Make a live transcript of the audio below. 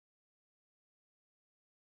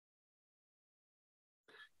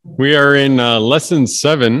We are in lesson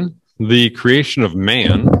 7, the creation of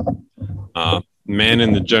man, man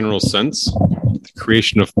in the general sense, the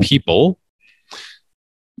creation of people.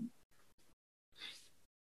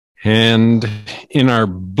 And in our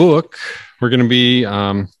book, we're going to be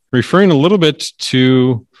referring a little bit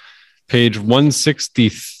to page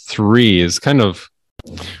 163 is kind of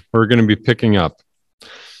where we're going to be picking up.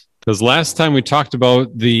 Because last time we talked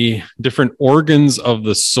about the different organs of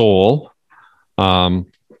the soul,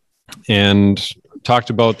 and talked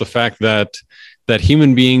about the fact that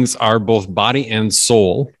human beings are both body and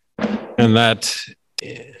soul, and that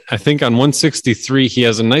I think on 163 he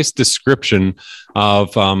has a nice description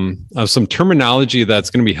of some terminology that's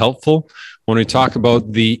going to be helpful when we talk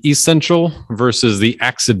about the essential versus the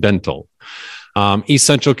accidental,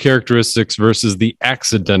 essential characteristics versus the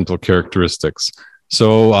accidental characteristics.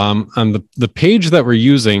 So on the page that we're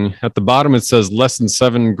using, at the bottom it says Lesson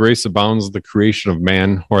 7, Grace Abounds, the Creation of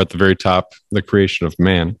Man, or at the very top, the Creation of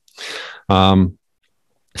Man. And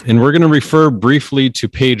we're going to refer briefly to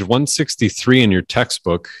page 163 in your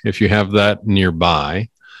textbook, if you have that nearby.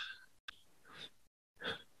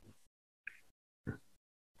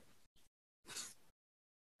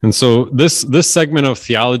 And so this segment of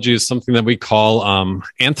theology is something that we call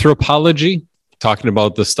anthropology, talking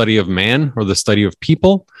about the study of man or the study of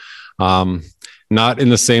people, not in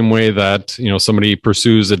the same way that somebody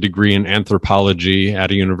pursues a degree in anthropology at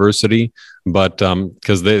a university, but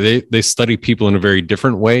because they study people in a very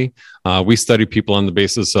different way. We study people on the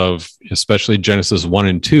basis of especially Genesis 1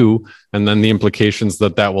 and 2, and then the implications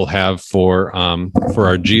that will have for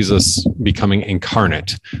our Jesus becoming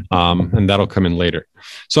incarnate, and that'll come in later.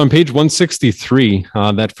 So on page 163,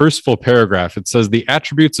 that first full paragraph, it says the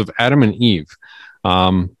attributes of Adam and Eve.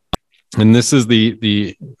 And this is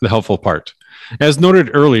the helpful part. As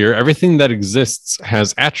noted earlier, everything that exists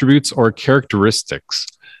has attributes or characteristics.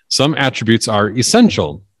 Some attributes are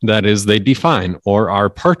essential, that is, they define or are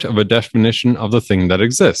part of a definition of the thing that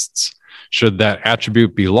exists. Should that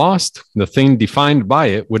attribute be lost, the thing defined by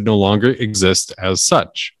it would no longer exist as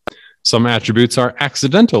such. Some attributes are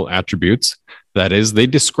accidental attributes, that is, they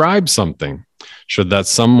describe something. Should that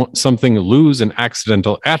something lose an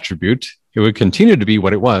accidental attribute, it would continue to be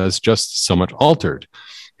what it was, just somewhat altered.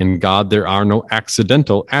 In God, there are no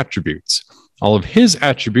accidental attributes. All of his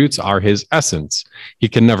attributes are his essence. He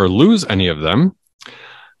can never lose any of them.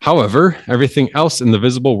 However, everything else in the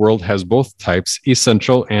visible world has both types,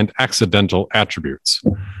 essential and accidental attributes.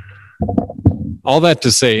 All that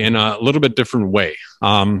to say, in a little bit different way,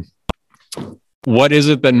 what is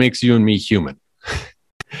it that makes you and me human?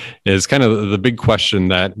 Is kind of the big question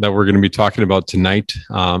that we're going to be talking about tonight,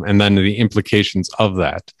 and then the implications of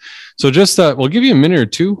that. So just we'll give you a minute or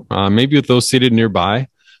two, maybe with those seated nearby,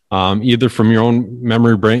 either from your own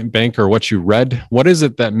memory bank or what you read. What is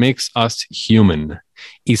it that makes us human,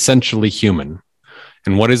 essentially human?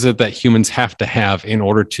 And what is it that humans have to have in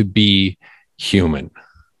order to be human?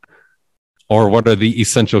 Or what are the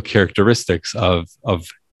essential characteristics of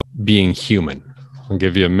being human? I'll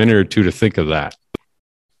give you a minute or two to think of that.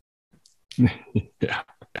 Yeah.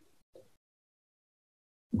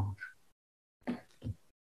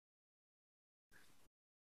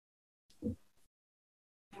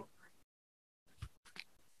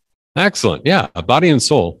 Excellent. Yeah, a body and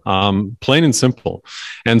soul, plain and simple.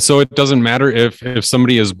 And so it doesn't matter if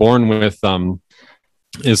somebody is born with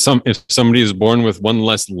if somebody is born with one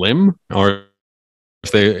less limb, or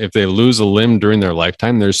if they lose a limb during their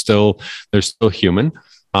lifetime, they're still human.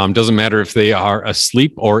 Doesn't matter if they are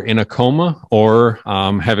asleep or in a coma or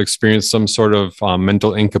have experienced some sort of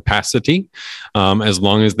mental incapacity. As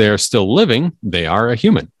long as they are still living, they are a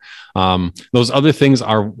human. Those other things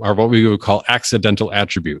are what we would call accidental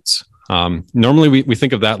attributes. Normally we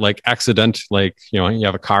think of that like accident, like, you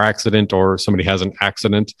have a car accident or somebody has an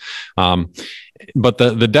accident. But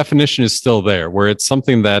the definition is still there, where it's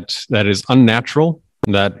something that is unnatural,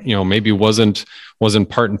 that, maybe wasn't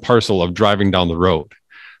part and parcel of driving down the road.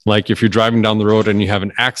 Like if you're driving down the road and you have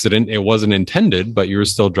an accident, it wasn't intended, but you're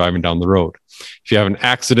still driving down the road. If you have an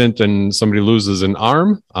accident and somebody loses an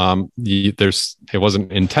arm, it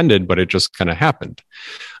wasn't intended, but it just kind of happened.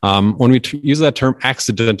 When we use that term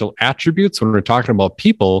accidental attributes, when we're talking about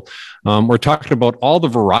people, we're talking about all the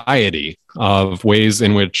variety of ways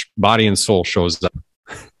in which body and soul shows up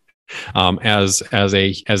as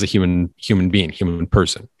a human being, human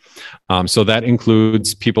person. So that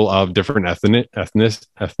includes people of different ethnic, I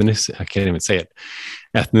can't even say it,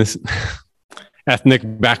 ethnic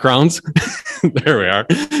backgrounds. There we are.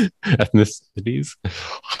 Ethnicities.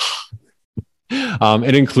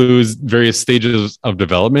 It includes various stages of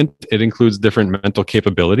development. It includes different mental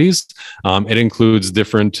capabilities. It includes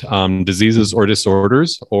different diseases or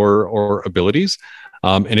disorders or abilities.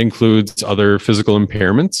 It includes other physical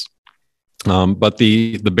impairments. But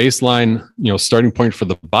the baseline, starting point for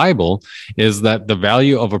the Bible is that the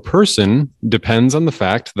value of a person depends on the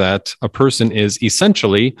fact that a person is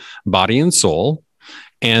essentially body and soul,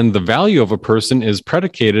 and the value of a person is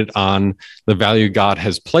predicated on the value God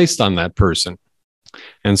has placed on that person.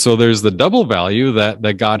 And so there's the double value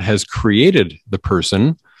that God has created the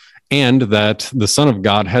person, and that the Son of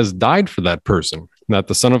God has died for that person. That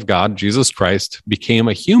the Son of God, Jesus Christ, became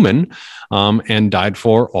a human and died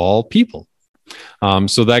for all people.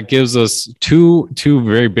 So that gives us two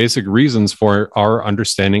very basic reasons for our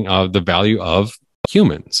understanding of the value of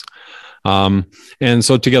humans. And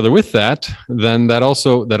so together with that, then that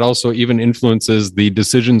also even influences the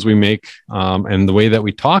decisions we make and the way that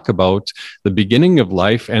we talk about the beginning of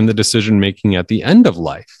life and the decision making at the end of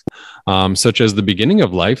life. Such as the beginning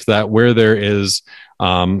of life, that where there is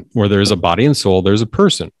a body and soul, there's a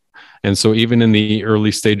person. And so even in the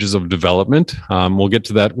early stages of development, we'll get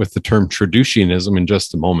to that with the term traducianism in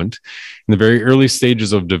just a moment. In the very early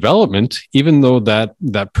stages of development, even though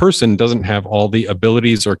that person doesn't have all the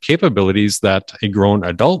abilities or capabilities that a grown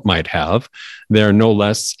adult might have, they are no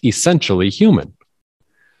less essentially human.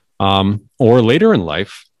 Or later in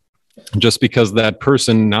life, just because that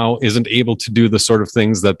person now isn't able to do the sort of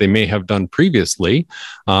things that they may have done previously,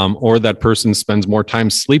 or that person spends more time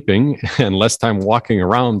sleeping and less time walking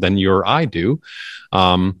around than you or I do.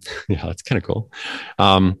 Yeah, that's kind of cool.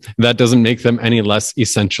 That doesn't make them any less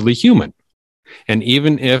essentially human. And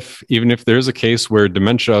even if there's a case where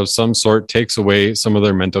dementia of some sort takes away some of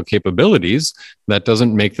their mental capabilities, that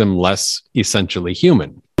doesn't make them less essentially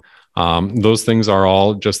human. Those things are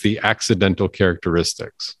all just the accidental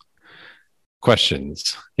characteristics.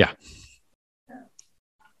 Questions? Yeah.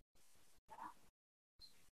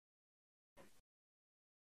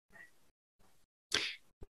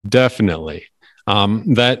 Definitely.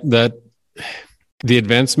 That the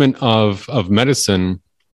advancement of medicine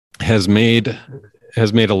has made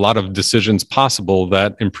a lot of decisions possible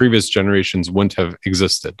that in previous generations wouldn't have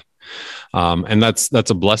existed. And that's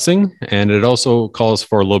a blessing. And it also calls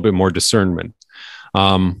for a little bit more discernment,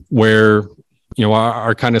 where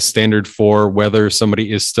our kind of standard for whether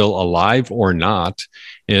somebody is still alive or not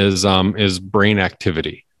is brain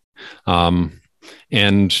activity. And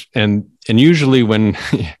usually when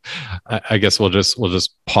I guess we'll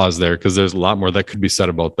just pause there because there's a lot more that could be said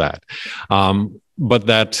about that. But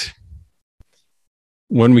that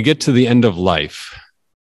when we get to the end of life,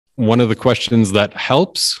 one of the questions that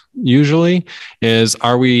helps usually is,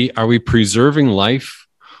 are we preserving life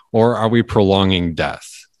or are we prolonging death?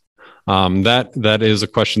 That is a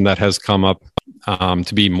question that has come up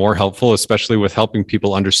to be more helpful, especially with helping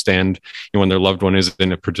people understand when their loved one is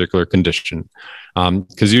in a particular condition.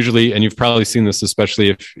 Because usually, and you've probably seen this, especially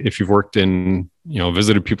if you've worked in,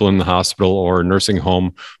 visited people in the hospital or nursing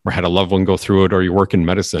home or had a loved one go through it, or you work in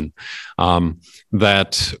medicine,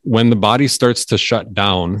 that when the body starts to shut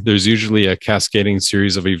down, there's usually a cascading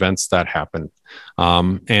series of events that happen.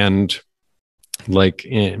 And like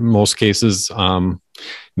in most cases,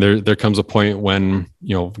 there comes a point when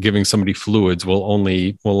giving somebody fluids will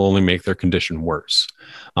only make their condition worse,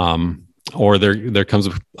 or there comes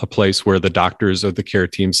a place where the doctors or the care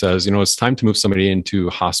team says it's time to move somebody into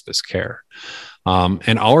hospice care,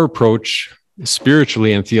 and our approach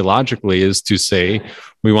spiritually and theologically is to say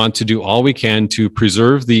we want to do all we can to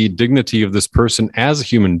preserve the dignity of this person as a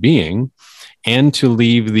human being, and to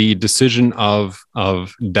leave the decision of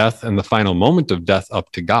death and the final moment of death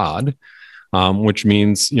up to God, which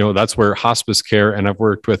means, that's where hospice care, and I've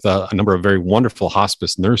worked with a number of very wonderful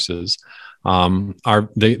hospice nurses,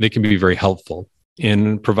 they can be very helpful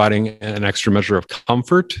in providing an extra measure of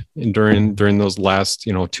comfort during those last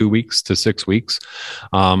 2 weeks to 6 weeks,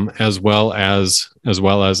 as well as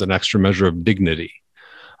an extra measure of dignity.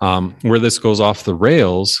 Where this goes off the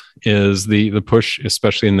rails is the push,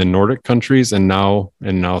 especially in the Nordic countries and now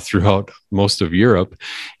throughout most of Europe,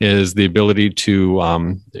 is the ability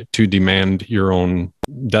to demand your own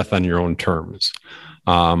death on your own terms,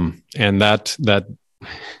 and that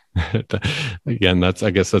again, I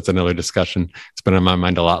guess that's another discussion. It's been on my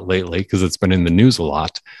mind a lot lately because it's been in the news a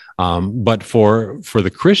lot. But for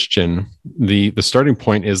the Christian, the starting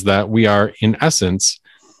point is that we are in essence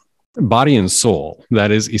body and soul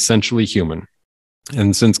that is essentially human.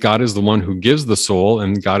 And since God is the one who gives the soul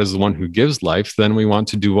and God is the one who gives life, then we want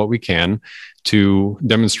to do what we can to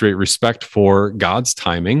demonstrate respect for God's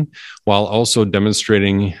timing while also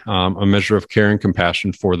demonstrating a measure of care and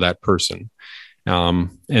compassion for that person.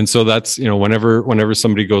 And so that's, whenever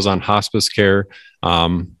somebody goes on hospice care,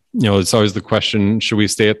 it's always the question, should we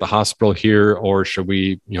stay at the hospital here or should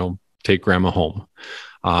we, take grandma home?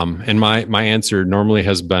 And my answer normally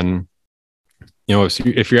has been,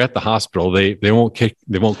 if you're at the hospital, they won't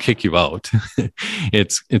kick you out.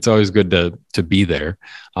 It's always good to be there.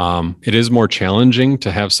 It is more challenging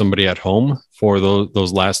to have somebody at home for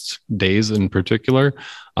those last days in particular.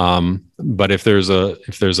 But if there's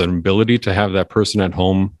an ability to have that person at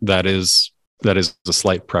home, that is a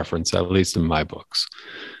slight preference, at least in my books.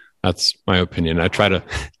 That's my opinion. I try to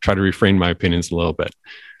refrain my opinions a little bit.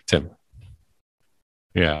 Tim.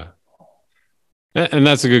 Yeah. And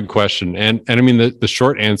that's a good question. And I mean, the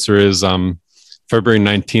short answer is February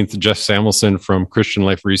 19th, Jeff Samuelson from Christian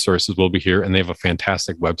Life Resources will be here, and they have a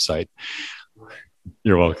fantastic website.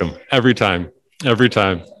 You're welcome. Every time.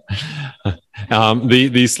 The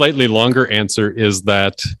slightly longer answer is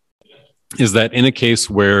that in a case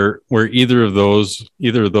where either of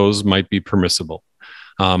those might be permissible.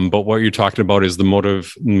 But what you're talking about is the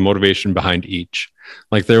motivation behind each.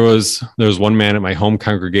 Like there was one man at my home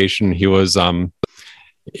congregation. He was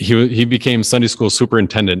he became Sunday school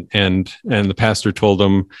superintendent, and the pastor at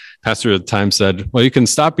the time said, well, you can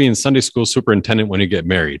stop being Sunday school superintendent when you get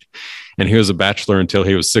married. And he was a bachelor until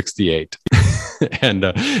he was 68. and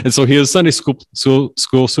so he was Sunday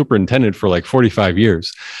school superintendent for like 45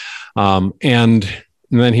 years. And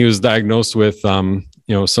then he was diagnosed with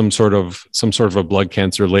some sort of a blood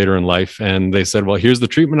cancer later in life. And they said, well, here's the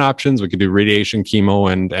treatment options. We could do radiation,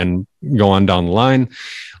 chemo, and go on down the line.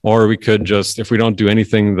 Or we could just, if we don't do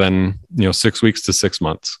anything, then, 6 weeks to 6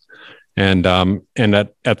 months. And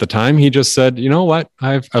at the time he just said, you know what,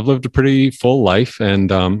 I've lived a pretty full life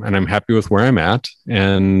and I'm happy with where I'm at.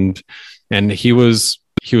 And he was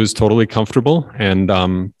totally comfortable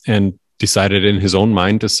and decided in his own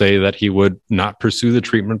mind to say that he would not pursue the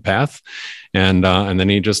treatment path. And then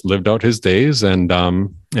he just lived out his days, and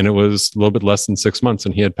it was a little bit less than 6 months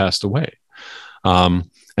and he had passed away. And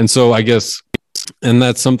so I guess, and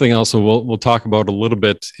that's something else we'll talk about a little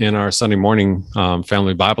bit in our Sunday morning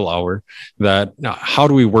family Bible hour, that how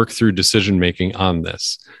do we work through decision making on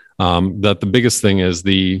this? That the biggest thing is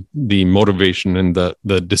the motivation and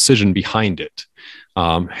the decision behind it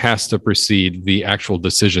has to precede the actual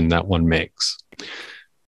decision that one makes.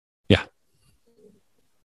 Yeah.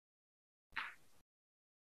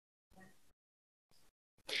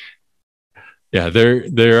 Yeah,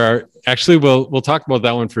 there are actually, we'll talk about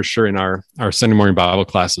that one for sure in our Sunday morning Bible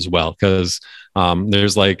class as well, because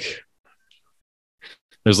there's like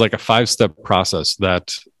a 5-step process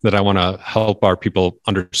that I want to help our people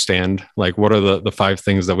understand. Like, what are the 5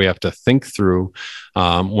 things that we have to think through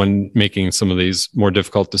when making some of these more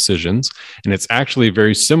difficult decisions? And it's actually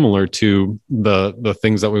very similar to the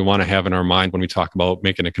things that we want to have in our mind when we talk about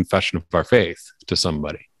making a confession of our faith to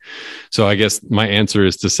somebody. So I guess my answer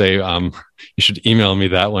is to say, you should email me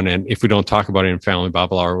that one. And if we don't talk about it in Family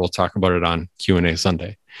Bible Hour, we'll talk about it on Q&A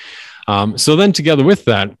Sunday. So then together with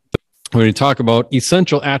that, when we talk about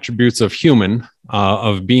essential attributes of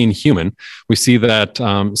being human, we see that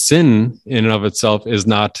sin in and of itself is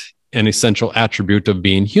not an essential attribute of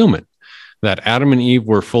being human, that Adam and Eve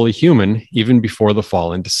were fully human even before the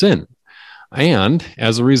fall into sin. And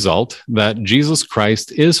as a result, that Jesus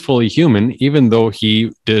Christ is fully human, even though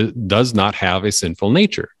he does not have a sinful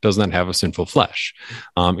nature, does not have a sinful flesh,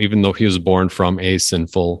 even though he was born from a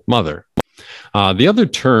sinful mother. The other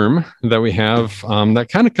term that we have that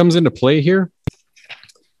kind of comes into play here,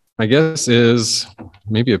 I guess, is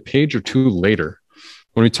maybe a page or two later.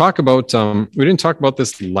 When we talk about, we didn't talk about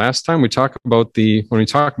this last time. When we talk about the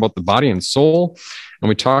body and soul, and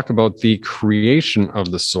we talk about the creation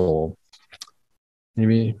of the soul.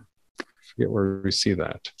 Maybe I forget where we see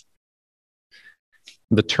that.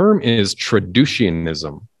 The term is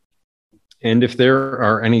traducianism. And if there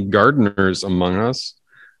are any gardeners among us,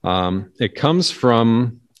 it comes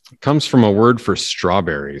from a word for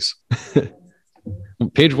strawberries.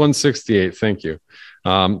 Page 168, thank you.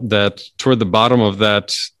 That toward the bottom of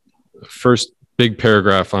that first big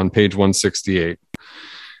paragraph on page 168,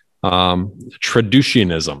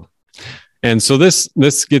 traducianism. And so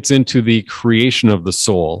this gets into the creation of the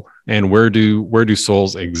soul and where do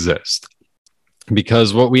souls exist?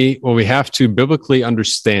 Because what we have to biblically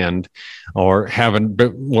understand, or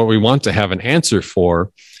what we want to have an answer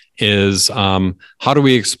for, is how do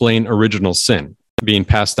we explain original sin being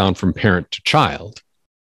passed down from parent to child?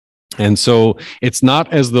 And so it's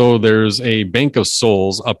not as though there's a bank of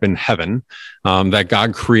souls up in heaven that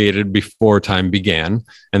God created before time began,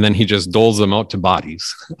 and then he just doles them out to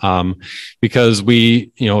bodies. Because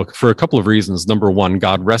we, for a couple of reasons. Number one,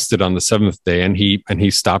 God rested on the seventh day, and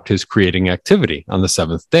he stopped his creating activity on the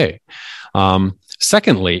seventh day.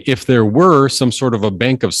 Secondly, if there were some sort of a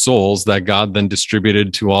bank of souls that God then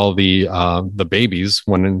distributed to all the babies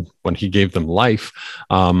when he gave them life,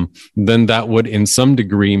 then that would in some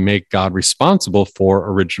degree make God responsible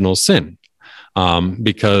for original sin.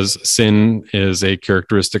 Because sin is a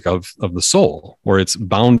characteristic of the soul, or it's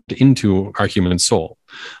bound into our human soul,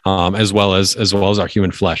 as well as our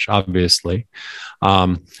human flesh, obviously.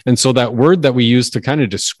 And so that word that we use to kind of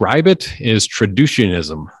describe it is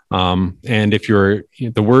traducianism. And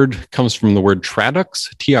the word comes from the word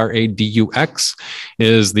tradux, Tradux,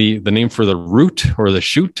 is the name for the root or the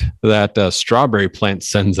shoot that a strawberry plant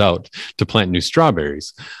sends out to plant new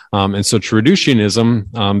strawberries. And so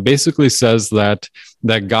traducianism basically says that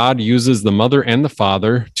God uses the mother and the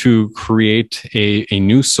father to create a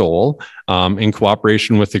new soul in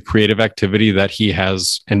cooperation with the creative activity that he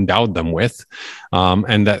has endowed them with.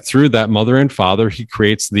 And that through that mother and father, he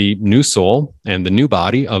creates the new soul and the new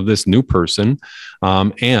body of this new person.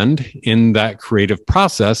 And in that creative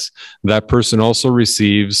process, that person also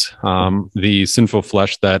receives the sinful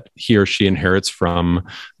flesh that he or she inherits from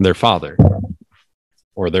their father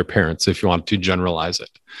or their parents, if you want to generalize it.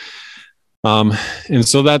 And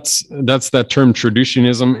so that's that term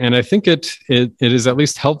traducianism. And I think it is at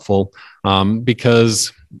least helpful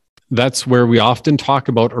because that's where we often talk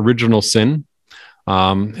about original sin.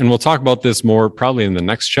 And we'll talk about this more probably in the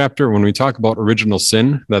next chapter when we talk about original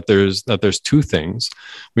sin, that there's two things.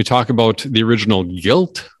 We talk about the original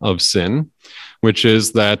guilt of sin, which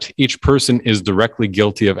is that each person is directly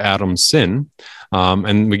guilty of Adam's sin.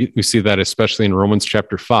 And we see that especially in Romans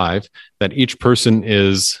chapter 5, that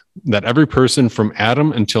every person from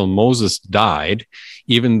Adam until Moses died,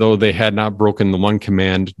 even though they had not broken the one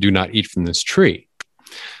command, do not eat from this tree.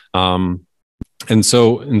 And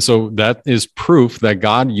so that is proof that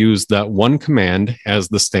God used that one command as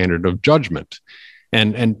the standard of judgment.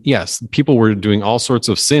 And yes, people were doing all sorts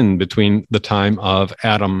of sin between the time of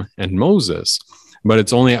Adam and Moses, but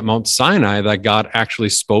it's only at Mount Sinai that God actually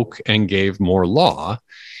spoke and gave more law,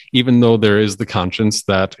 even though there is the conscience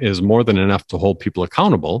that is more than enough to hold people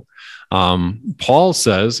accountable. Paul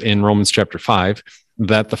says in Romans chapter 5,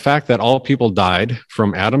 that the fact that all people died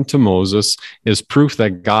from Adam to Moses is proof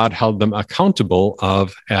that God held them accountable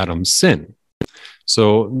of Adam's sin.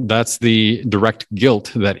 So that's the direct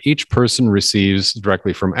guilt that each person receives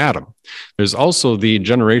directly from Adam. There's also the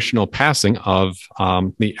generational passing of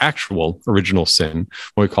the actual original sin,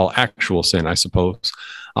 what we call actual sin, I suppose,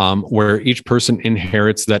 where each person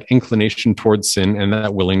inherits that inclination towards sin and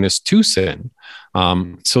that willingness to sin.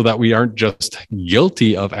 So that we aren't just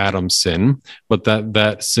guilty of Adam's sin, but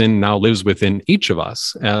that sin now lives within each of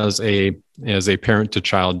us as a parent to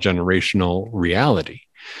child generational reality.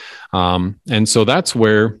 And so that's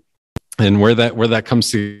where that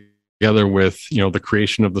comes together with, the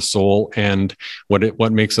creation of the soul and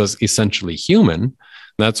what makes us essentially human.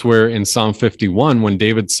 That's where in Psalm 51, when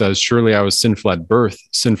David says, "Surely I was sinful at birth,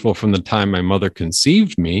 sinful from the time my mother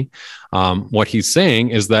conceived me," what he's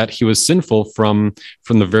saying is that he was sinful from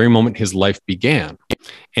the very moment his life began.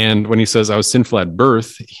 And when he says, "I was sinful at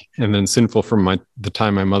birth and then sinful from the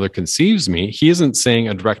time my mother conceives me," he isn't saying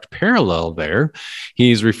a direct parallel there.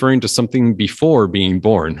 He's referring to something before being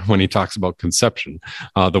born when he talks about conception.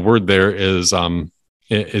 The word there is...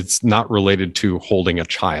 it's not related to holding a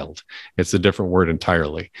child. It's a different word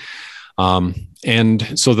entirely.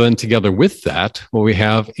 And so then together with that, what we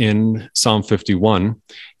have in Psalm 51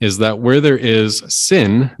 is that where there is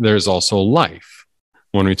sin, there's also life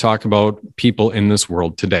when we talk about people in this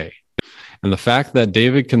world today. And the fact that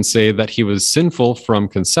David can say that he was sinful from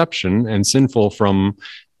conception and sinful from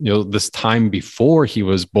this time before he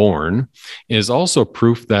was born is also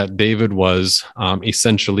proof that David was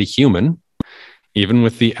essentially human, even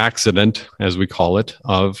with the accident, as we call it,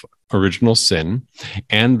 of original sin,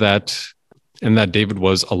 and that David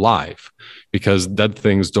was alive, because dead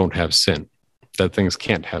things don't have sin. Dead things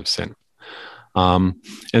can't have sin.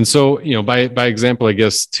 And so, by example, I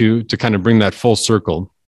guess to kind of bring that full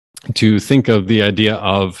circle, to think of the idea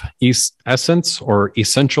of essence or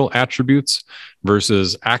essential attributes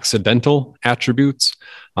versus accidental attributes.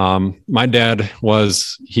 My dad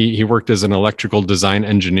he worked as an electrical design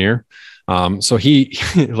engineer. So he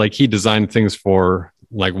designed things for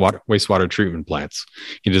like wastewater treatment plants.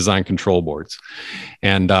 He designed control boards.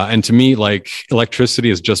 And to me, like, electricity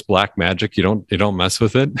is just black magic. You don't mess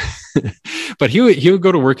with it. But he would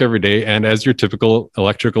go to work every day, and as your typical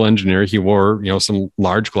electrical engineer, he wore, some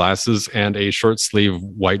large glasses and a short sleeve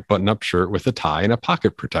white button up shirt with a tie and a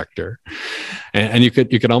pocket protector, and you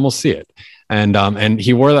could almost see it. And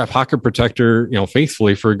he wore that pocket protector,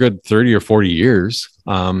 faithfully for a good 30 or 40 years,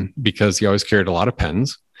 because he always carried a lot of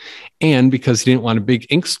pens, and because he didn't want a big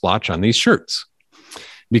ink splotch on these shirts.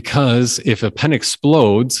 Because if a pen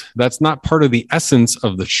explodes, that's not part of the essence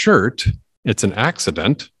of the shirt. It's an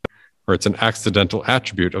accident, or it's an accidental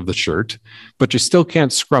attribute of the shirt, but you still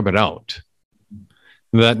can't scrub it out.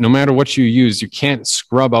 That no matter what you use, you can't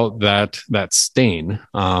scrub out that stain,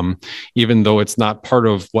 even though it's not part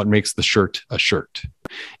of what makes the shirt a shirt.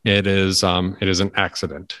 It is an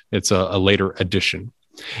accident. It's a later addition.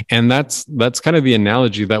 And that's kind of the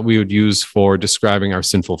analogy that we would use for describing our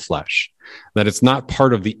sinful flesh, that it's not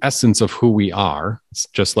part of the essence of who we are. It's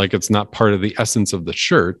just like it's not part of the essence of the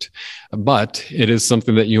shirt, but it is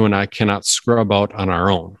something that you and I cannot scrub out on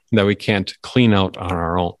our own, that we can't clean out on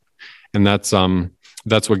our own. And that's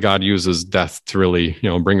what God uses death to really,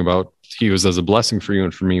 bring about. He uses as a blessing for you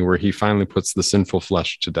and for me, where he finally puts the sinful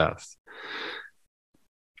flesh to death.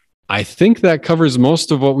 I think that covers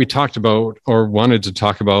most of what we talked about or wanted to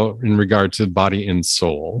talk about in regard to body and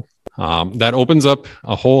soul. That opens up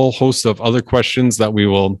a whole host of other questions that we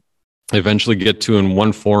will eventually get to in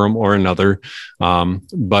one forum or another.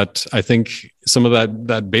 But I think some of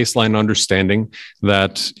that baseline understanding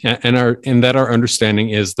that our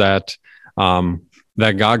understanding is that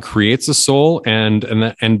God creates a soul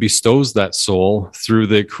and bestows that soul through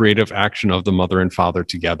the creative action of the mother and father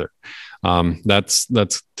together. That's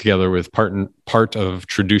together with part of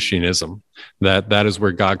traducianism. That is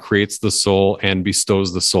where God creates the soul and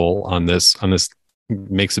bestows the soul on this,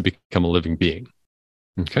 makes it become a living being.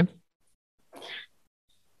 Okay.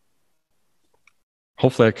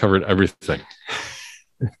 Hopefully I covered everything,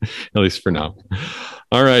 at least for now.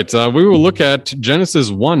 All right. We will look at Genesis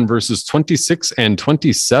 1, verses 26 and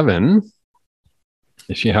 27.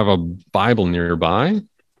 If you have a Bible nearby.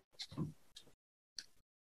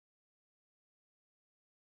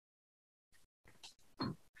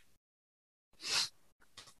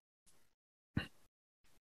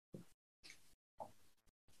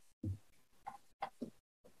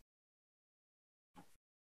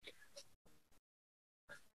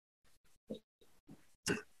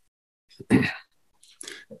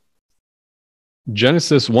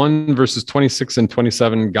 Genesis 1, verses 26 and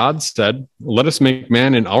 27, God said, "Let us make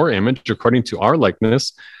man in our image, according to our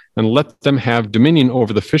likeness, and let them have dominion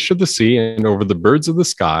over the fish of the sea, and over the birds of the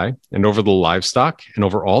sky, and over the livestock, and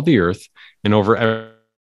over all the earth, and over every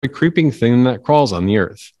creeping thing that crawls on the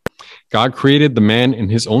earth." God created the man in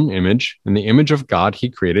his own image. In the image of God, he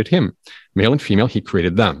created him. Male and female, he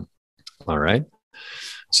created them. All right.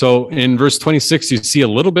 So in verse 26, you see a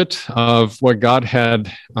little bit of what God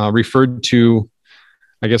had referred to,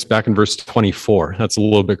 I guess, back in verse 24. That's a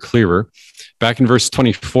little bit clearer. Back in verse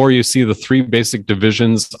 24, you see the three basic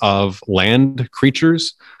divisions of land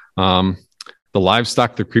creatures, the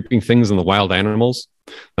livestock, the creeping things, and the wild animals.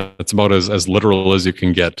 That's about as literal as you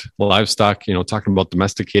can get. Livestock, talking about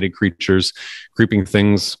domesticated creatures, creeping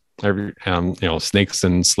things, snakes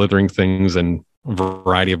and slithering things, and a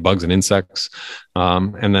variety of bugs and insects,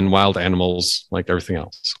 and then wild animals, like everything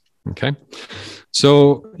else. Okay.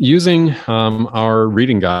 So using our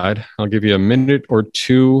reading guide, I'll give you a minute or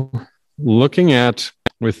two looking at,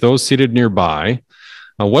 with those seated nearby,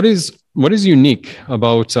 what is unique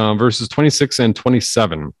about verses 26 and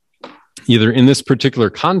 27, either in this particular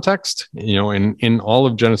context, in all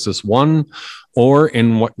of Genesis 1, or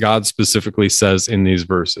in what God specifically says in these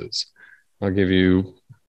verses. I'll give you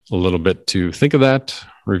a little bit to think of that,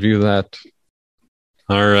 review that.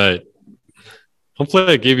 All right.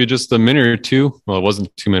 Hopefully I gave you just a minute or two. Well, it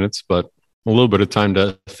wasn't 2 minutes, but a little bit of time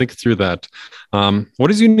to think through that.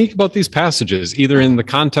 What is unique about these passages, either in the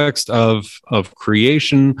context of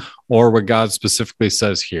creation or what God specifically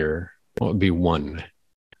says here? What would be one?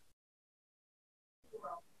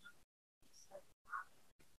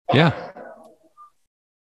 Yeah.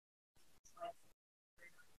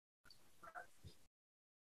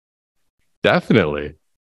 Definitely.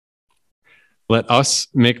 Let us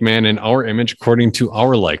make man in our image according to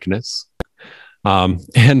our likeness. And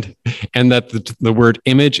that the word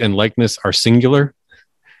image and likeness are singular.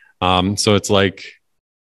 So it's like,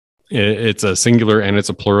 it's a singular and it's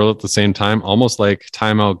a plural at the same time, almost like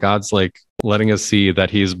timeout. God's like letting us see that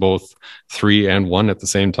he's both three and one at the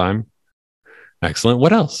same time. Excellent.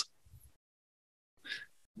 What else?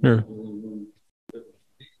 Here.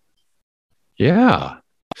 Yeah.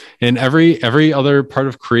 And every other part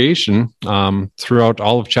of creation, throughout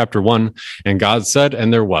all of chapter 1, and God said,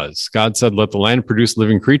 and there was. God said, let the land produce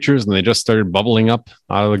living creatures, and they just started bubbling up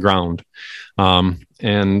out of the ground.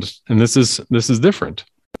 And this is different.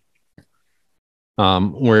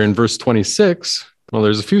 Where in verse 26, well,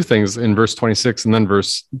 there's a few things in verse 26 and then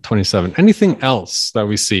verse 27. Anything else that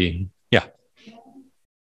we see? Yeah.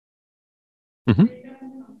 Mm-hmm.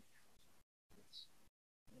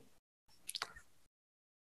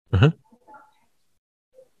 Uh-huh.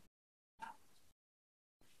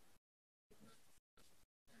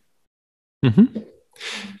 Mm-hmm.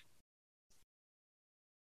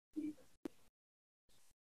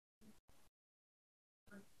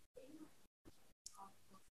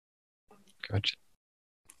 Gotcha.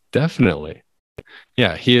 Definitely.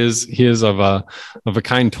 Yeah, he is of a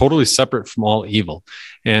kind totally separate from all evil.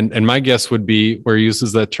 And my guess would be where he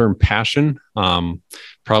uses that term passion,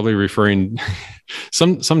 probably referring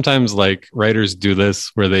sometimes like writers do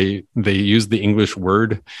this where they use the English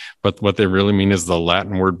word, but what they really mean is the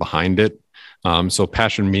Latin word behind it. So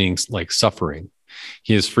passion means like suffering.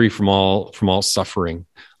 He is free from all suffering.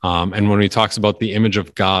 And when he talks about the image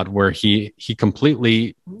of God, where he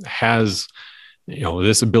completely has,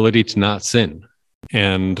 this ability to not sin,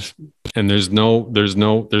 and there's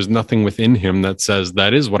nothing within him that says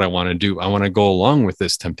that is what I want to do. I want to go along with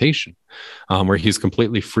this temptation, where he's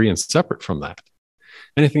completely free and separate from that.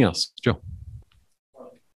 Anything else, Joe?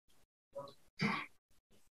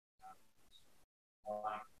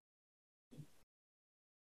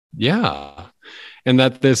 Yeah. And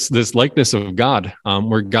that this likeness of God,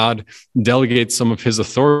 where God delegates some of his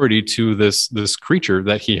authority to this creature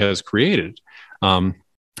that he has created.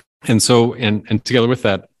 And so, and together with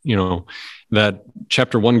that, that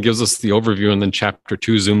chapter 1 gives us the overview, and then chapter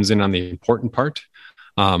 2 zooms in on the important part.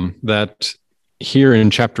 That here in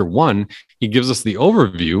chapter 1, he gives us the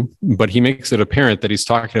overview, but he makes it apparent that he's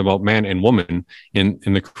talking about man and woman in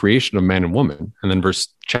the creation of man and woman. And then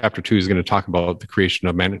chapter 2 is going to talk about the creation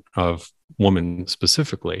of woman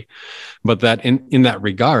specifically. But that in that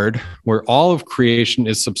regard, where all of creation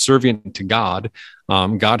is subservient to God,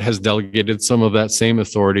 God has delegated some of that same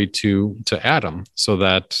authority to Adam, so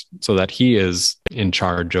that he is in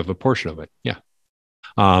charge of a portion of it. Yeah.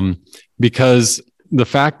 Because the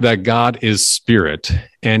fact that God is spirit,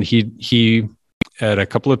 and he at a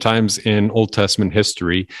couple of times in Old Testament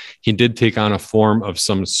history, he did take on a form of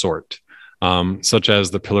some sort, such as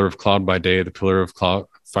the pillar of cloud by day, the pillar of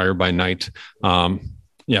fire by night,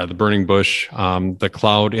 the burning bush, the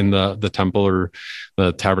cloud in the temple or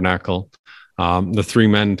the tabernacle, the three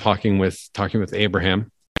men talking with Abraham.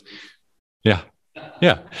 Yeah.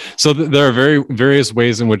 Yeah. So there are various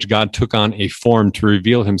ways in which God took on a form to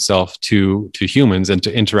reveal himself to humans and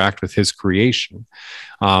to interact with his creation.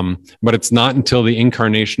 But it's not until the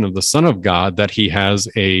incarnation of the Son of God that he has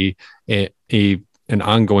an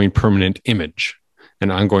ongoing permanent image,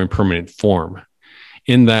 an ongoing permanent form.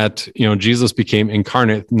 In that, Jesus became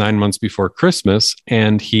incarnate 9 months before Christmas,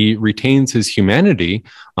 and he retains his humanity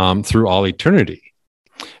through all eternity.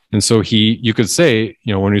 And so you could say,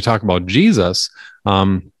 when we talk about Jesus,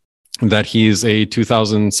 that he's a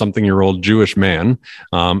 2,000-something-year-old Jewish man,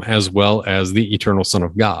 as well as the eternal Son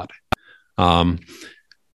of God.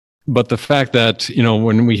 But the fact that,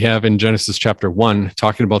 when we have in Genesis chapter 1,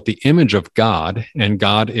 talking about the image of God, and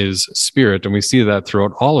God is spirit, and we see that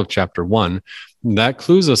throughout all of chapter 1, that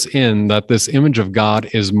clues us in that this image of God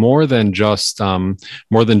is more than just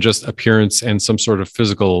appearance and some sort of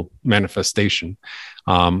physical manifestation.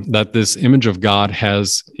 That this image of God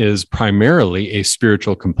is primarily a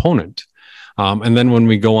spiritual component. And then when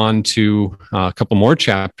we go on to a couple more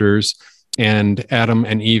chapters, and Adam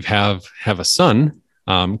and Eve have a son,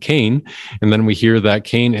 Cain, and then we hear that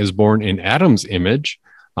Cain is born in Adam's image,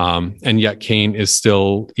 and yet Cain is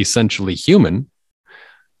still essentially human.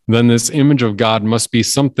 Then this image of God must be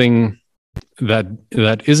something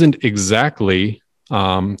that isn't exactly,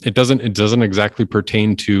 it doesn't exactly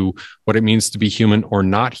pertain to what it means to be human or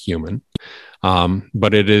not human,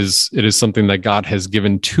 but it is something that God has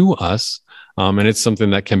given to us, and it's something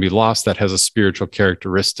that can be lost, that has a spiritual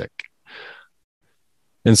characteristic.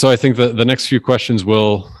 And so I think that the next few questions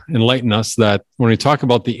will enlighten us that when we talk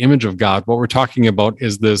about the image of God, what we're talking about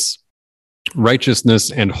is this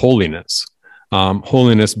righteousness and holiness.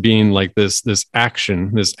 Holiness being like this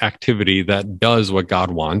action, this activity that does what God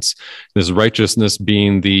wants. This righteousness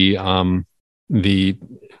being the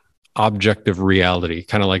objective reality,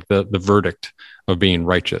 kind of like the verdict of being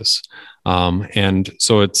righteous. And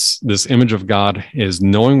so it's this image of God is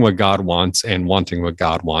knowing what God wants and wanting what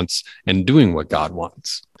God wants and doing what God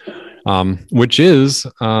wants. which is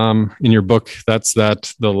in your book, that's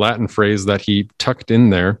the Latin phrase that he tucked in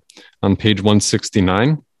there on page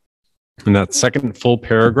 169 in that second full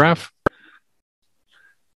paragraph.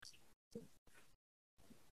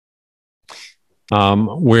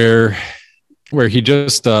 Where he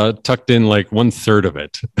just tucked in like 1/3 of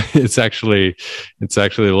it. It's actually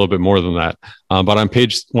a little bit more than that. But on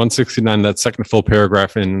page 169, that second full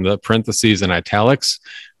paragraph in the parentheses and italics,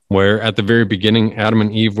 where at the very beginning, Adam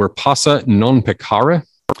and Eve were possa non peccare.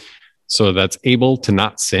 So that's able to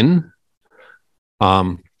not sin.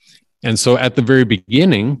 And so at the very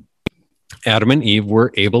beginning, Adam and Eve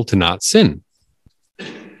were able to not sin.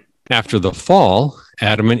 After the fall,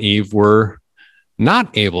 Adam and Eve were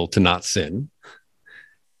not able to not sin.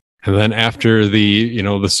 And then after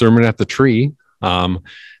the sermon at the tree,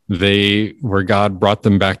 where God brought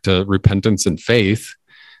them back to repentance and faith,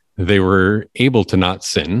 they were able to not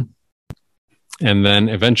sin. And then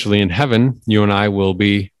eventually in heaven, you and I will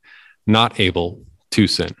be not able to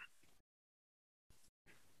sin.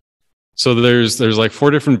 So there's like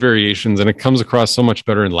 4 different variations, and it comes across so much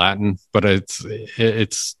better in Latin, but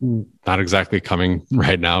it's not exactly coming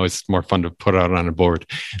right now. It's more fun to put out on a board.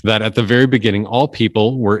 That at the very beginning, all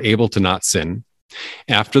people were able to not sin.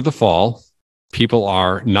 After the fall, people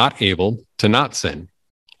are not able to not sin,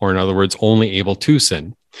 or in other words, only able to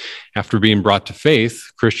sin. After being brought to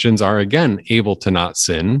faith, Christians are again able to not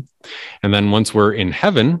sin. And then once we're in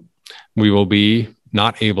heaven, we will be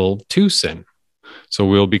not able to sin. So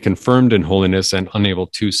we'll be confirmed in holiness and unable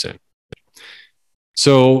to sin.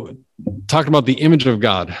 So talking about the image of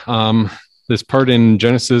God, this part in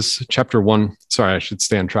Genesis chapter 1, sorry, I should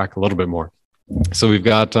stay on track a little bit more. So we've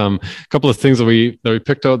got a couple of things that we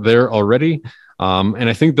picked out there already. And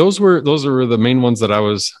I think those were the main ones that I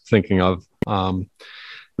was thinking of,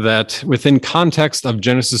 that within context of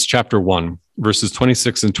Genesis chapter 1, verses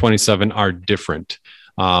 26 and 27 are different.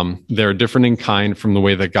 They're different in kind from the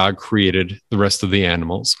way that God created the rest of the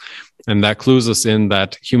animals. And that clues us in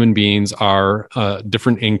that human beings are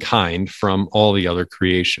different in kind from all the other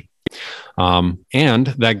creation. And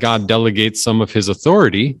that God delegates some of his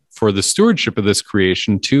authority for the stewardship of this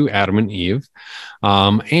creation to Adam and Eve.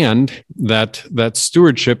 And that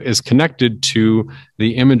stewardship is connected to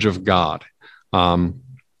the image of God.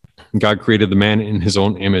 God created the man in his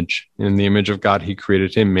own image. In the image of God, he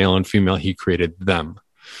created him, male and female, he created them.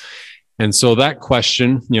 And so that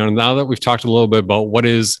question, now that we've talked a little bit about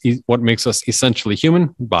what makes us essentially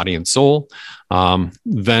human, body and soul,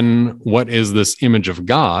 then what is this image of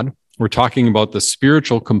God? We're talking about the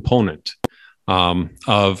spiritual component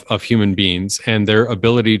of human beings and their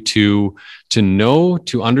ability to know,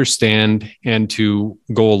 to understand, and to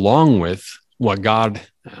go along with what God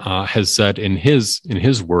has said in his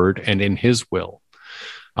word and in his will.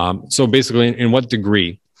 So basically, in what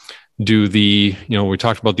degree do we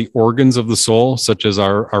talked about the organs of the soul, such as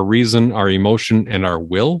our reason, our emotion, and our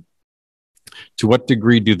will. To what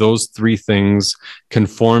degree do those 3 things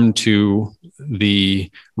conform to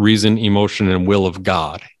the reason, emotion, and will of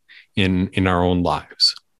God in our own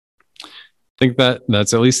lives? I think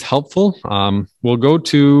that's at least helpful. We'll go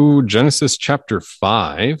to Genesis chapter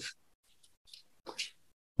 5.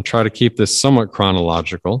 I'll try to keep this somewhat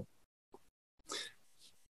chronological.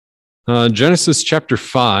 Genesis chapter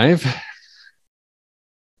 5,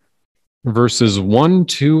 verses 1,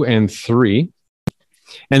 2, and 3.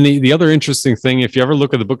 And the other interesting thing, if you ever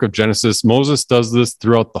look at the book of Genesis, Moses does this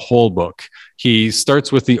throughout the whole book. He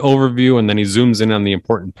starts with the overview and then he zooms in on the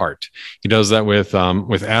important part. He does that with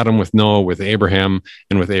Adam, with Noah, with Abraham,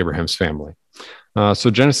 and with Abraham's family. So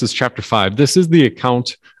Genesis chapter 5, this is the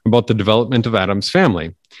account about the development of Adam's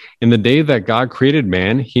family. In the day that God created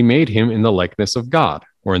man, he made him in the likeness of God,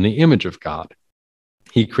 or in the image of God.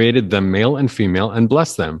 He created them male and female and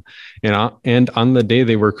blessed them. And on the day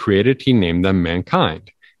they were created, he named them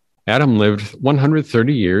mankind. Adam lived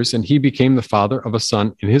 130 years, and he became the father of a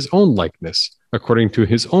son in his own likeness, according to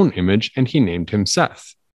his own image, and he named him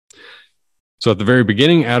Seth. So at the very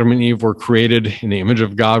beginning, Adam and Eve were created in the image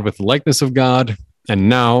of God with the likeness of God. And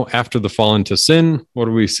now, after the fall into sin, what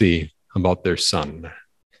do we see about their son?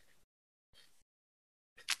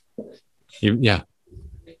 Yeah.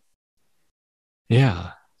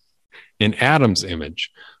 In Adam's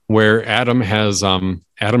image, where Adam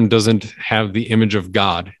doesn't have the image of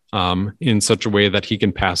God in such a way that he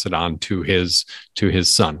can pass it on to his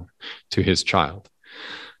son, to his child.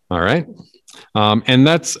 All right. And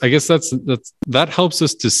that helps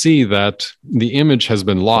us to see that the image has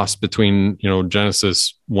been lost between,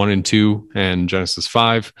 Genesis 1 and 2 and Genesis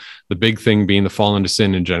 5, the big thing being the fall into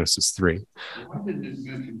sin in Genesis 3. Why didn't it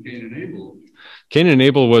mention Cain and Abel? Cain and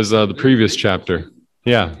Abel was the previous chapter.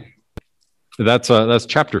 Yeah. That's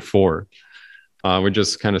chapter 4. We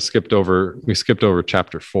just kind of skipped over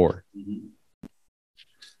chapter 4.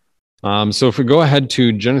 So if we go ahead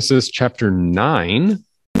to Genesis chapter 9.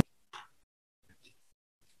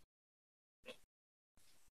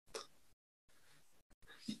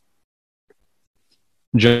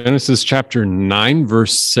 Genesis chapter 9,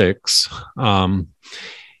 verse 6. And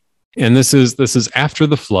this is after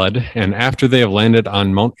the flood and after they have landed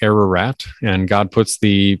on Mount Ararat, and God puts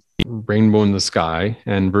the rainbow in the sky.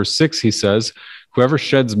 And verse 6, he says, whoever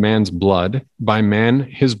sheds man's blood, by man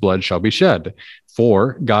his blood shall be shed,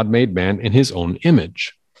 for God made man in his own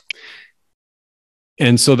image.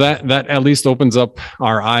 And so that at least opens up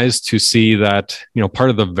our eyes to see that, part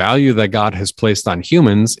of the value that God has placed on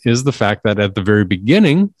humans is the fact that at the very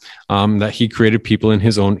beginning, that he created people in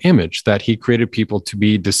his own image, that he created people to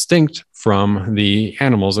be distinct from the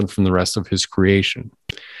animals and from the rest of his creation.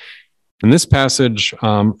 And this passage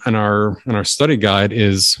in our study guide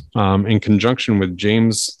is in conjunction with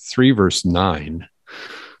James 3, verse 9.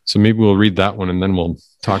 So maybe we'll read that one and then we'll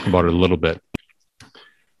talk about it a little bit.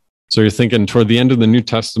 So you're thinking toward the end of the New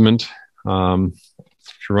Testament, if you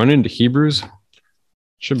run into Hebrews, it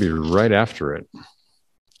should be right after it.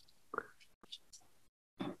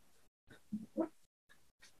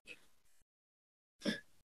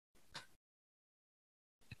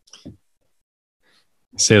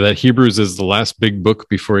 Say that Hebrews is the last big book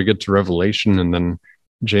before you get to Revelation, and then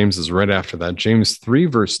James is right after that. James 3,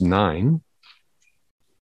 verse 9.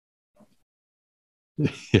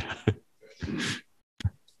 Yeah.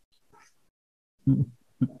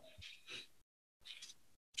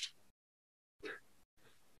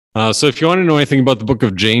 So if you want to know anything about the book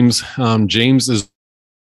of James, James is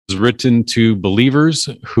written to believers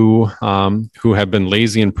who have been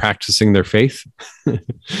lazy in practicing their faith.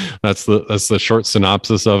 That's the short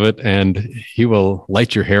synopsis of it, and he will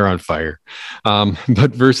light your hair on fire.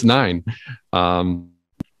 But verse 9,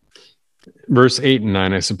 verse 8 and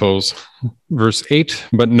 9, I suppose. Verse 8,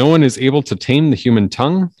 but no one is able to tame the human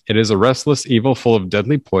tongue. It is a restless evil full of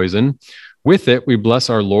deadly poison. With it we bless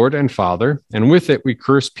our Lord and Father, and with it we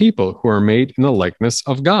curse people who are made in the likeness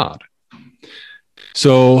of God.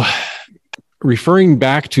 So referring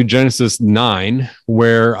back to Genesis 9,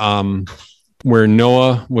 where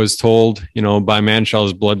Noah was told, by man shall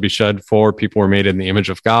his blood be shed, for people were made in the image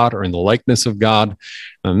of God or in the likeness of God.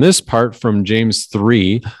 And this part from James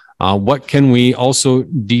 3, what can we also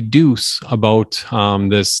deduce about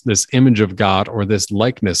this image of God or this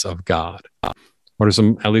likeness of God? What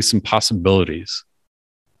are at least some possibilities?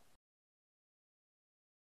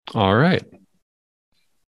 All right.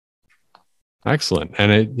 Excellent.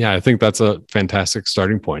 And I think that's a fantastic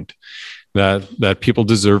starting point, that people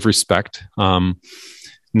deserve respect,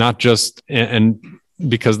 not just and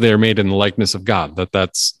because they are made in the likeness of God,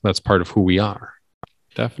 that's part of who we are.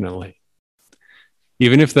 Definitely.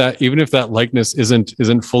 Even if that likeness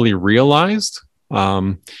isn't fully realized,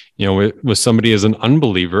 with somebody as an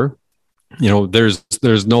unbeliever,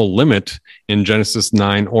 there's no limit in Genesis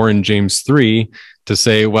 9 or in James 3 to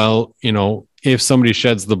say, well, if somebody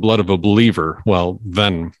sheds the blood of a believer, well,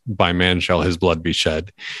 then by man shall his blood be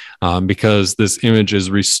shed, because this image is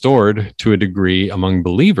restored to a degree among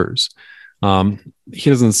believers. He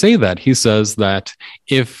doesn't say that. He says that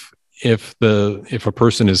if a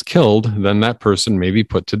person is killed, then that person may be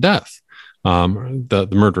put to death, the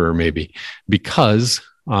murderer maybe, because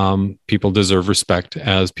people deserve respect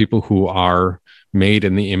as people who are made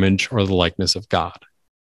in the image or the likeness of God.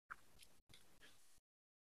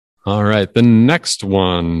 All right, the next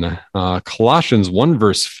one, Colossians 1,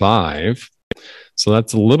 verse 5. So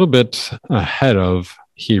that's a little bit ahead of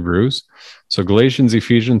Hebrews. So Galatians,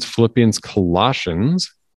 Ephesians, Philippians,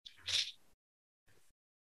 Colossians.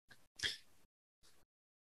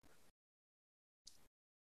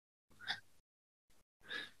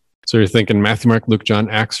 So you're thinking Matthew, Mark, Luke, John,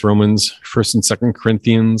 Acts, Romans, 1st and 2nd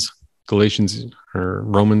Corinthians, Galatians, or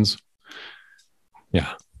Romans.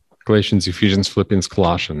 Yeah. Galatians, Ephesians, Philippians,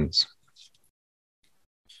 Colossians.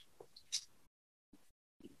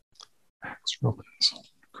 Acts, Romans,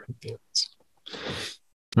 Corinthians.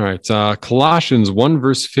 All right. Colossians 1,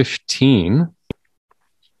 verse 15.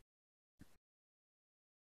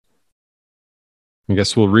 I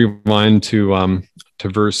guess we'll rewind to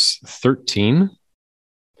verse 13.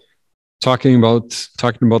 Talking about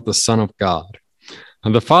the Son of God.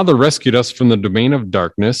 And the Father rescued us from the domain of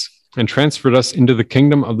darkness and transferred us into the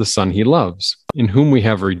kingdom of the Son he loves, in whom we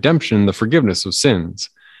have redemption, the forgiveness of sins.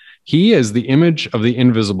 He is the image of the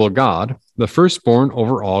invisible God, the firstborn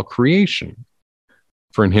over all creation.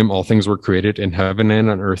 For in him all things were created, in heaven and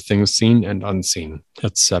on earth, things seen and unseen,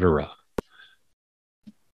 etc.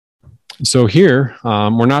 So here,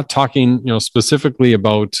 we're not talking, specifically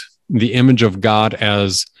about the image of God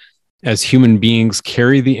as human beings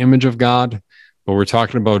carry the image of God, but we're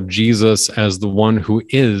talking about Jesus as the one who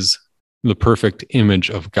is the perfect image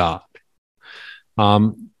of God.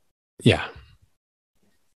 Yeah.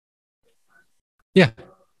 Yeah.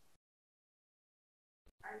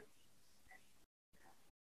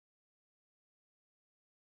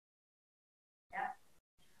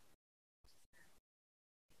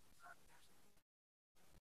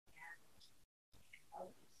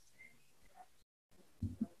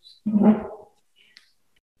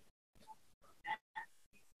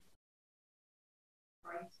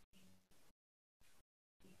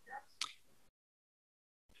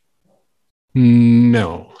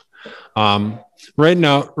 No. Right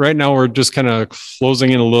now, we're just kind of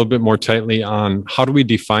closing in a little bit more tightly on how do we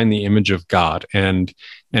define the image of God and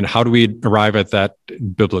how do we arrive at that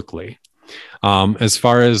biblically. As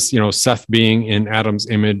far as Seth being in Adam's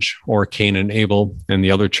image, or Cain and Abel and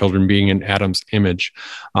the other children being in Adam's image,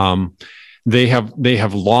 they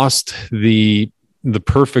have lost the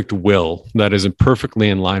perfect will that is perfectly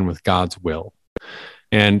in line with God's will.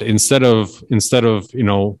 And instead of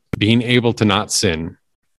being able to not sin,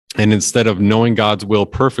 and instead of knowing God's will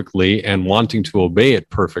perfectly and wanting to obey it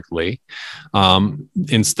perfectly,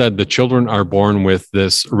 instead the children are born with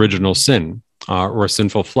this original sin, or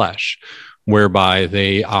sinful flesh, whereby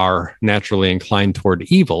they are naturally inclined toward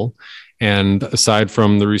evil. And aside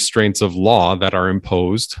from the restraints of law that are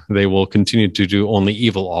imposed, they will continue to do only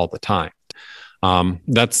evil all the time.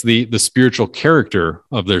 That's the spiritual character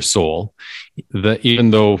of their soul, that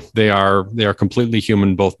even though they are completely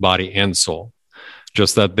human, both body and soul,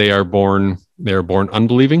 just that they are born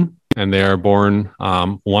unbelieving, and they are born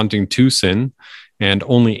wanting to sin and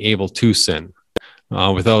only able to sin,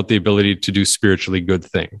 without the ability to do spiritually good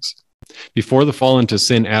things. Before the fall into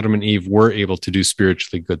sin, Adam and Eve were able to do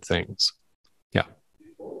spiritually good things. Yeah.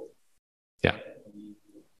 Yeah.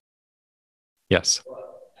 Yes.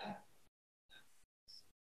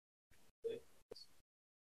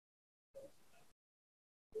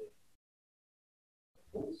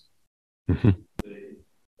 Mm-hmm.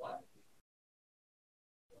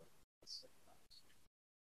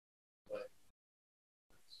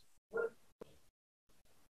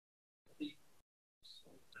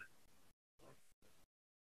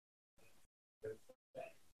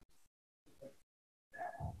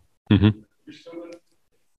 Mm-hmm.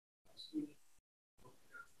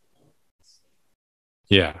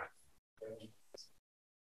 Yeah.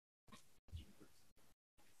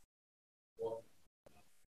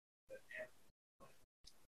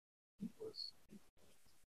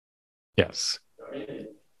 Yes.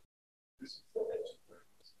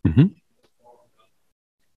 Mm-hmm.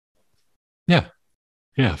 Yeah.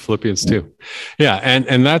 Yeah, Philippians 2. Yeah,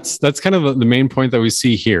 and that's kind of the main point that we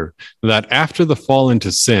see here, that after the fall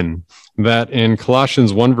into sin, that in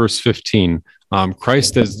Colossians 1 verse 15,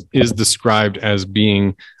 Christ is described as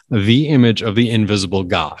being the image of the invisible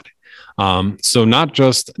God. So not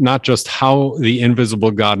just how the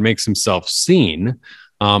invisible God makes himself seen,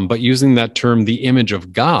 but using that term, the image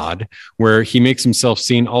of God, where he makes himself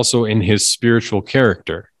seen also in his spiritual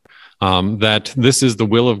character. That this is the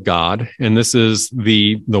will of God, and this is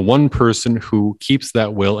the one person who keeps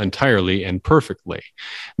that will entirely and perfectly,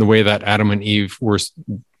 the way that Adam and Eve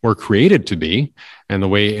were created to be, and the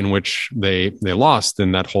way in which they lost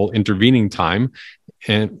in that whole intervening time,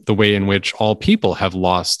 and the way in which all people have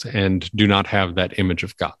lost and do not have that image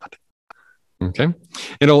of God. Okay,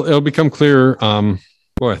 it'll become clear. I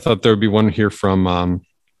thought there would be one here from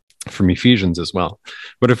Ephesians as well,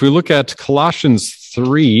 but if we look at Colossians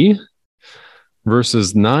 3.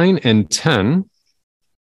 Verses 9 and 10.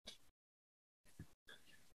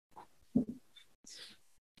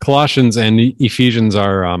 Colossians and Ephesians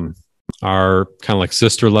are kind of like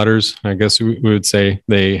sister letters, I guess we would say.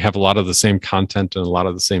 They have a lot of the same content and a lot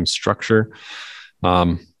of the same structure.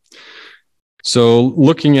 So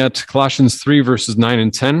looking at Colossians 3, verses 9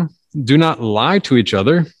 and 10, do not lie to each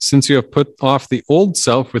other, since you have put off the old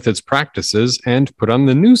self with its practices and put on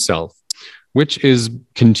the new self, which is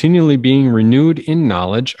continually being renewed in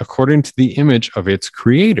knowledge according to the image of its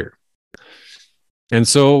creator. And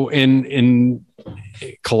so in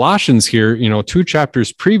Colossians here, 2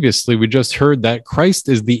 chapters previously, we just heard that Christ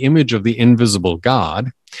is the image of the invisible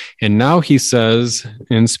God. And now he says,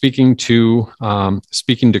 in speaking to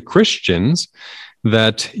Christians,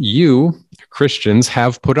 that you, Christians,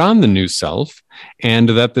 have put on the new self, and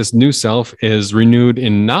that this new self is renewed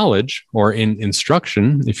in knowledge, or in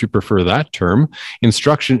instruction, if you prefer that term,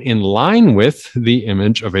 instruction in line with the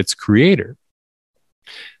image of its creator.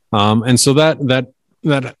 And so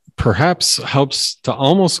that perhaps helps to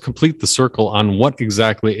almost complete the circle on what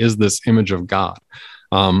exactly is this image of God.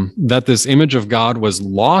 That this image of God was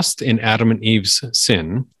lost in Adam and Eve's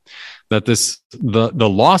sin, that the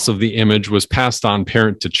loss of the image was passed on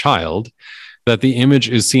parent to child, that the image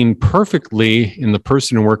is seen perfectly in the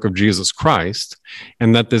person and work of Jesus Christ,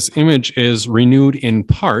 and that this image is renewed in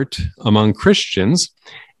part among Christians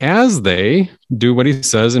as they do what he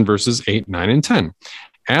says in verses 8, 9, and 10.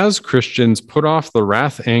 As Christians put off the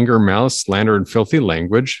wrath, anger, malice, slander, and filthy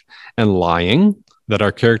language, and lying that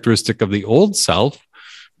are characteristic of the old self,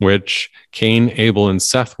 which Cain, Abel, and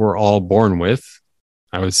Seth were all born with.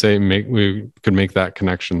 I would say we could make that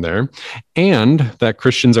connection there. And that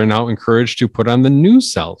Christians are now encouraged to put on the new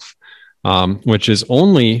self, which is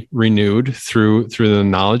only renewed through the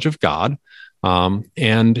knowledge of God,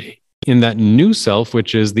 and in that new self,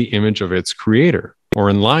 which is the image of its creator, or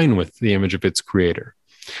in line with the image of its creator.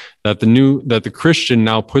 That the Christian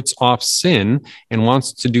now puts off sin and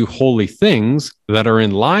wants to do holy things that are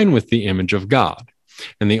in line with the image of God.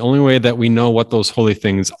 And the only way that we know what those holy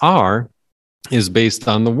things are is based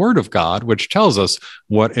on the word of God, which tells us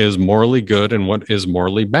what is morally good and what is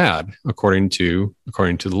morally bad, according to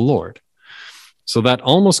the Lord. So that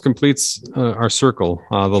almost completes our circle.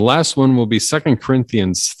 The last one will be 2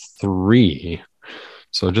 Corinthians 3.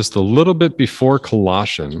 So just a little bit before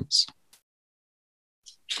Colossians.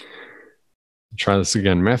 Try this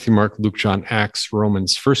again. Matthew, Mark, Luke, John, Acts,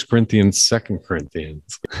 Romans, 1 Corinthians, 2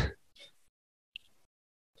 Corinthians.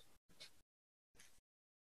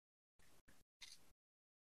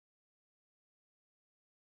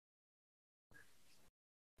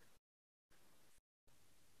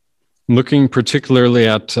 Looking particularly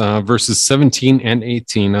at verses 17 and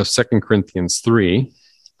 18 of 2 Corinthians 3.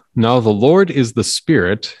 Now the Lord is the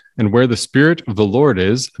Spirit, and where the Spirit of the Lord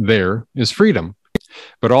is, there is freedom.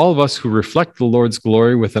 But all of us who reflect the Lord's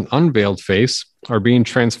glory with an unveiled face are being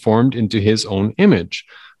transformed into his own image,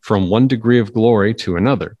 from one degree of glory to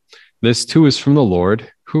another. This too is from the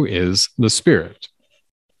Lord, who is the Spirit.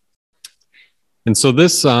 And so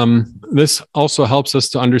this also helps us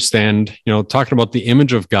to understand, talking about the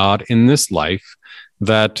image of God in this life,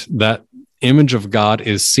 that image of God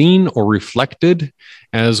is seen or reflected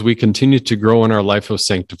as we continue to grow in our life of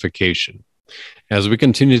sanctification, as we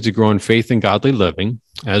continue to grow in faith and godly living,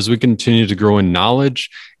 as we continue to grow in knowledge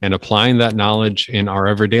and applying that knowledge in our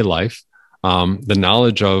everyday life, the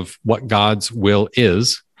knowledge of what God's will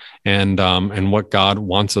is and what God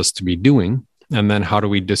wants us to be doing. And then how do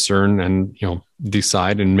we discern and,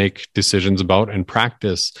 decide and make decisions about and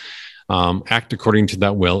practice, act according to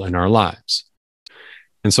that will in our lives.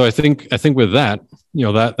 And so I think with that,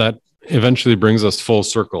 that eventually brings us full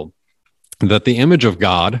circle, that the image of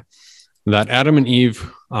God, that Adam and Eve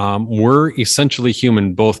were essentially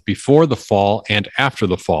human both before the fall and after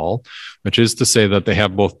the fall, which is to say that they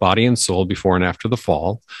have both body and soul before and after the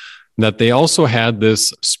fall, that they also had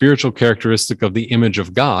this spiritual characteristic of the image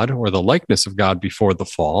of God or the likeness of God before the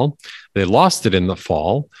fall. They lost it in the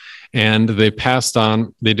fall, and they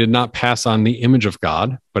did not pass on the image of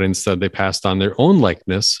God, but instead they passed on their own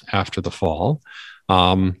likeness after the fall.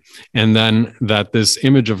 And then that this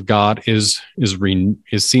image of God is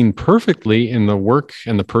seen perfectly in the work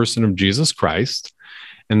and the person of Jesus Christ,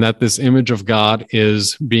 and that this image of God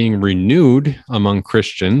is being renewed among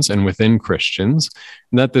Christians and within Christians,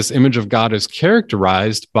 and that this image of God is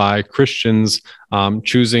characterized by Christians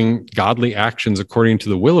choosing godly actions according to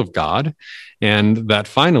the will of God, and that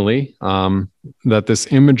finally, that this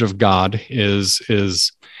image of God is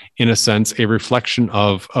in a sense a reflection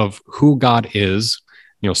of who God is,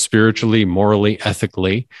 spiritually, morally,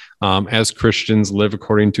 ethically, as Christians live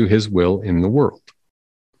according to his will in the world.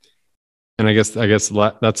 And I guess that's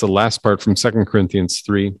the last part from 2 Corinthians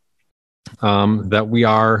 3, that we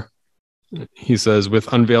are, he says,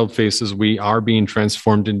 with unveiled faces, we are being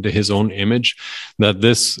transformed into his own image, that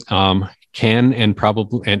this can and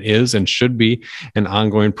probably and is and should be an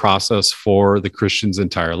ongoing process for the Christian's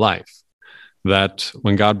entire life. That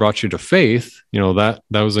when God brought you to faith, that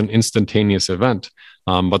was an instantaneous event.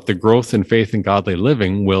 But the growth in faith and godly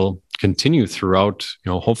living will continue throughout,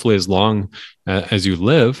 hopefully as long as you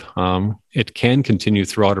live. It can continue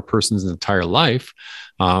throughout a person's entire life,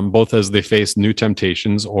 both as they face new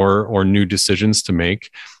temptations or new decisions to make,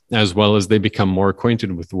 as well as they become more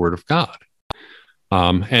acquainted with the Word of God.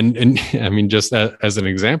 And I mean, just as an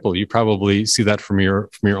example, you probably see that from your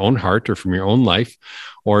own heart or from your own life,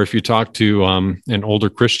 or if you talk to an older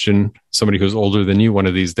Christian, somebody who's older than you one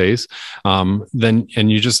of these days, then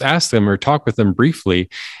you just ask them or talk with them briefly,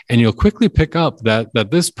 and you'll quickly pick up that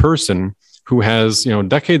this person who has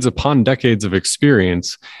decades upon decades of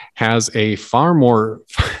experience has a far more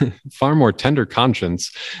far more tender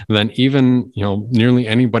conscience than even, nearly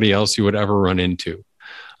anybody else you would ever run into.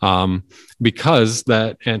 Because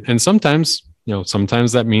that, and sometimes,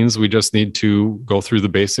 sometimes that means we just need to go through the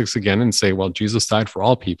basics again and say, well, Jesus died for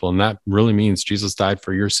all people. And that really means Jesus died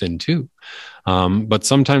for your sin too. But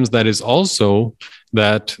sometimes that is also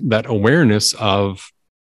that awareness of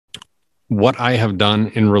what I have done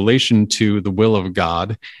in relation to the will of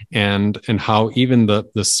God, and how even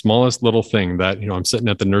the smallest little thing that, I'm sitting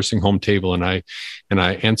at the nursing home table and I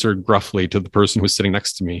answered gruffly to the person who's sitting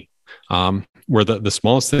next to me, where the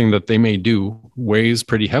smallest thing that they may do weighs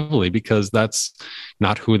pretty heavily, because that's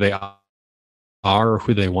not who they are or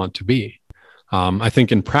who they want to be. I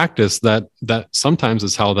think in practice that sometimes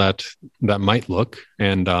is how that might look,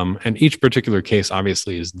 and each particular case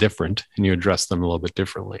obviously is different, and you address them a little bit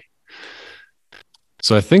differently.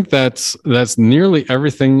 So I think that's nearly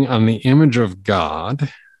everything on the image of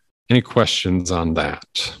God. Any questions on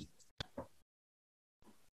that?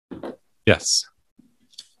 Yes.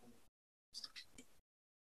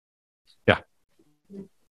 Yeah.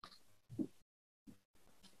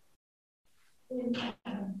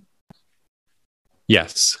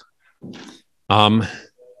 Yes.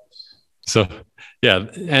 So yeah,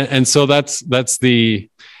 and so that's the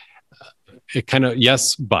it kind of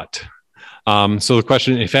yes, but. So the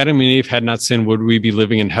question, if Adam and Eve had not sinned, would we be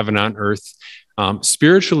living in heaven on earth?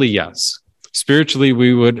 Spiritually, yes. Spiritually,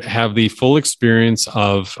 we would have the full experience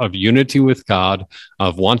of unity with God,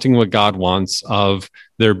 of wanting what God wants, of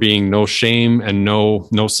there being no shame and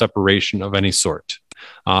no separation of any sort.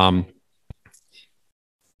 But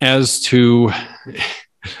at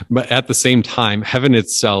the same time, heaven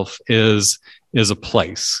itself is a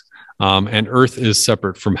place, and earth is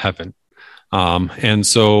separate from heaven. And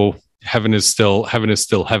so heaven is still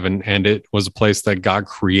heaven, and it was a place that God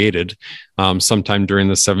created sometime during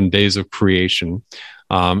the 7 days of creation.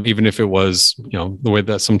 Even if it was, the way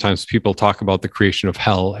that sometimes people talk about the creation of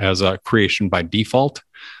hell as a creation by default.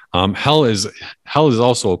 Hell is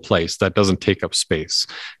also a place that doesn't take up space.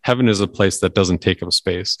 Heaven is a place that doesn't take up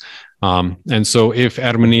space. And so if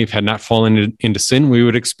Adam and Eve had not fallen into sin, we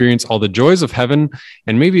would experience all the joys of heaven.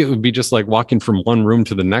 And maybe it would be just like walking from one room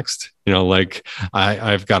to the next, like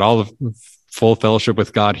I've got all the full fellowship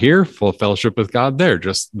with God here, full fellowship with God there.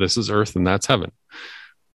 Just this is earth and that's heaven.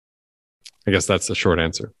 I guess that's the short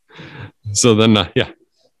answer. So then, yeah.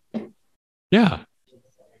 Yeah.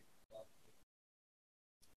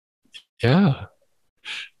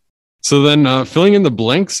 So then filling in the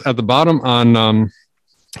blanks at the bottom on,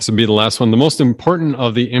 this would be the last one. The most important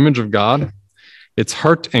of the image of God, its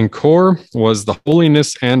heart and core, was the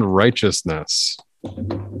holiness and righteousness.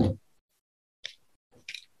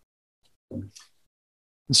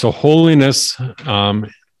 So holiness,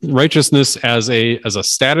 righteousness as a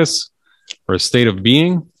status or a state of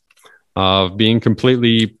being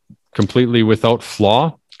completely without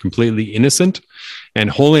flaw, completely innocent. And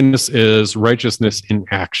holiness is righteousness in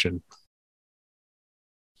action.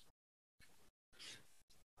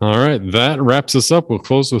 All right, that wraps us up. We'll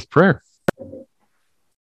close with prayer.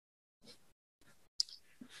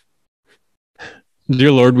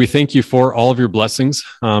 Dear Lord, we thank you for all of your blessings,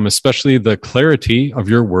 especially the clarity of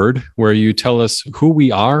your word, where you tell us who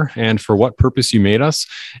we are and for what purpose you made us,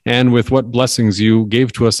 and with what blessings you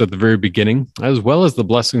gave to us at the very beginning, as well as the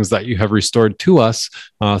blessings that you have restored to us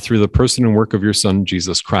through the person and work of your Son,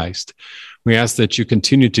 Jesus Christ. We ask that you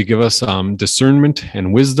continue to give us discernment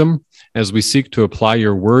and wisdom as we seek to apply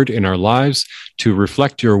your word in our lives, to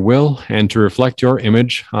reflect your will and to reflect your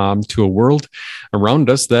image to a world around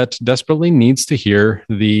us that desperately needs to hear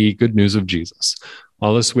the good news of Jesus.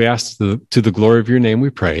 All this we ask to the glory of your name, we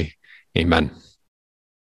pray. Amen.